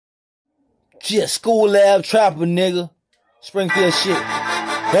Shit, Skool Lab trapper, nigga. Springfield shit.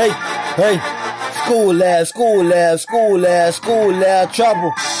 Hey, hey. Skool Lab, Skool Lab, Skool Lab, Skool Lab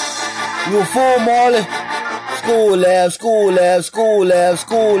trapper. You a fool, Marley? Skool Lab, Skool Lab, Skool Lab,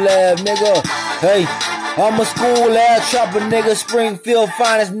 Skool Lab, nigga. Hey, I'm a Skool Lab trapper, nigga. Springfield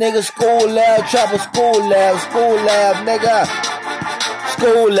finest, nigga. Skool Lab trapper, Skool Lab, Skool Lab, nigga.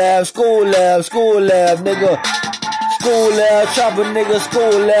 Skool Lab, Skool Lab, Skool Lab, nigga. Skool Lab trapper, nigga.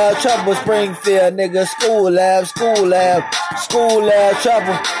 Skool Lab trapper, Springfield, nigga. Skool Lab, Skool Lab, Skool Lab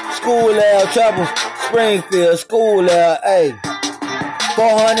trapper, Skool Lab trapper, Springfield, Skool Lab, hey.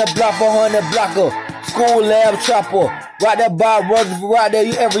 400 blocker. Skool Lab trapper. Right there by Rutherford, right there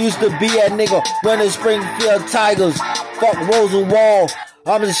you ever used to be at, nigga. Running Springfield Tigers. Fuck Rosenwald.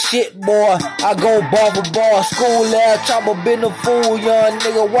 I'm the shit, boy. I go ball for ball. Skool Lab trapper, been a fool, young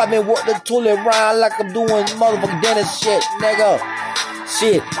nigga. Watch me work the tool around like I'm doing motherfucking dentist shit, nigga.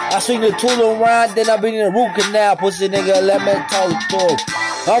 Shit, I swing the tool around, then I be in the root canal, pussy nigga. Let me talk to him.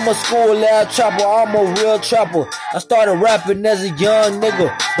 I'm a Skool Lab trapper, I'm a real trapper. I started rapping as a young nigga,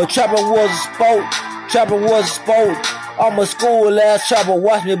 but trapping was a sport. Trapping was a sport. I'm a Skool Lab trapper,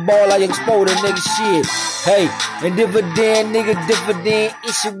 watch me ball like exploding, nigga, shit. Hey, and dividend, nigga, dividend.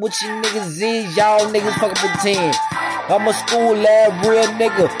 Issue with you niggas is, y'all niggas fucking pretend. I'm a Skool Lab real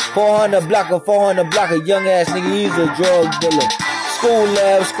nigga. 400 blocker, young ass nigga, he's a drug dealer. Skool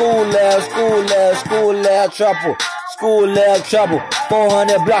Lab, Skool Lab, Skool Lab, Skool Lab trapper. Skool Lab trapper,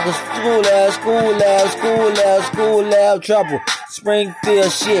 400 blockers. Skool Lab, Skool Lab, Skool Lab, Skool Lab trapper.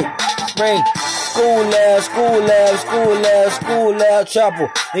 Springfield shit, Spring. Skool Lab, Skool Lab, Skool Lab, Skool Lab trapper.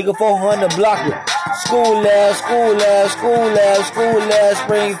 Nigga 400 blocker. Skool Lab, Skool Lab, Skool Lab, Skool Lab,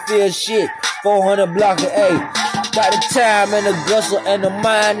 Springfield shit. 400 blocker, ayy. Got the time and the gussle and the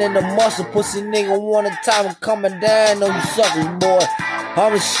mind and the muscle. Pussy nigga want a time coming down on you suckers, boy.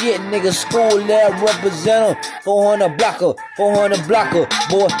 I'm a shit nigga, Skool Lab representative. 400 blocker,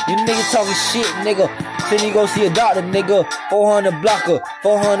 boy. You nigga talking shit, nigga. Then you go see a doctor, nigga. 400 blocker.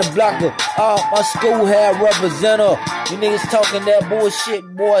 My school had representative. You niggas talking that bullshit,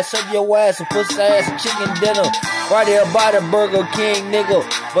 boy. Serve your ass a pussy ass and chicken dinner. Right there by the Burger King, nigga.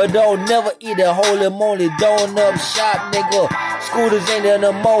 But don't never eat a holy moly donut shop, nigga. Scooters ain't there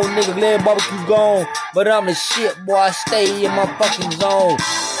no more, nigga. Let barbecue gone. But I'm the shit, boy. I stay in my fucking zone.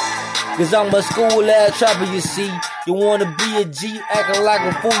 Cause I'm a Skool Lab trapper, you see. You wanna be a G, acting like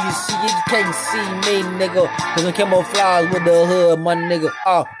a fool, you see. You can't see me, nigga. Cause I camouflage with the hood, my nigga.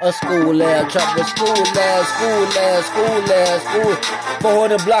 A Skool Lab trapper. Skool Lab.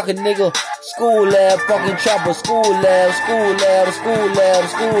 400 blocker, nigga. Skool Lab fucking trapper. Skool Lab.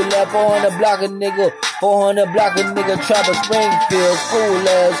 400 blocker, nigga. 400 blocker, nigga. Trapper. Springfield. Skool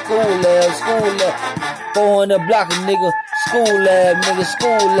Lab. 400 blocker, nigga. Skool Lab, nigga.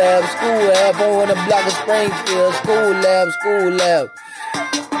 Skool Lab. 400 blocker, Springfield. Skool Lab.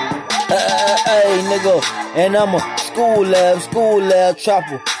 Hey, nigga. And I'm a Skool Lab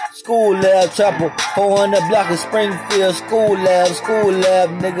trapper. Skool Lab trapper. 400 blocker, Springfield. Skool Lab,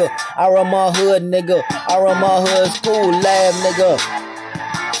 nigga. I run my hood, nigga. Skool Lab, nigga.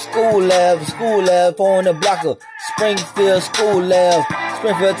 Skool Lab, 400 blocker. Springfield, Skool Lab.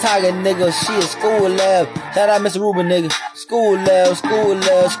 Springfield Tiger, nigga. Shit, Skool Lab. Shout out Mr. Ruben, nigga. Skool Lab,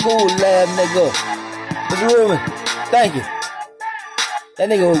 nigga. Mr. Ruben, thank you. That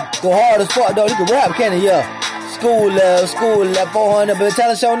nigga go hard as fuck, though. He can rap, can't he? Yeah. Skool Lab, 400, but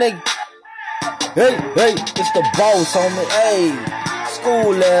talent show, nigga. Hey, it's the boss, homie. Hey,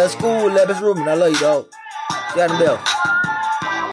 Skool Lab, Mr. Ruben, I love you, dog. Got him, bell.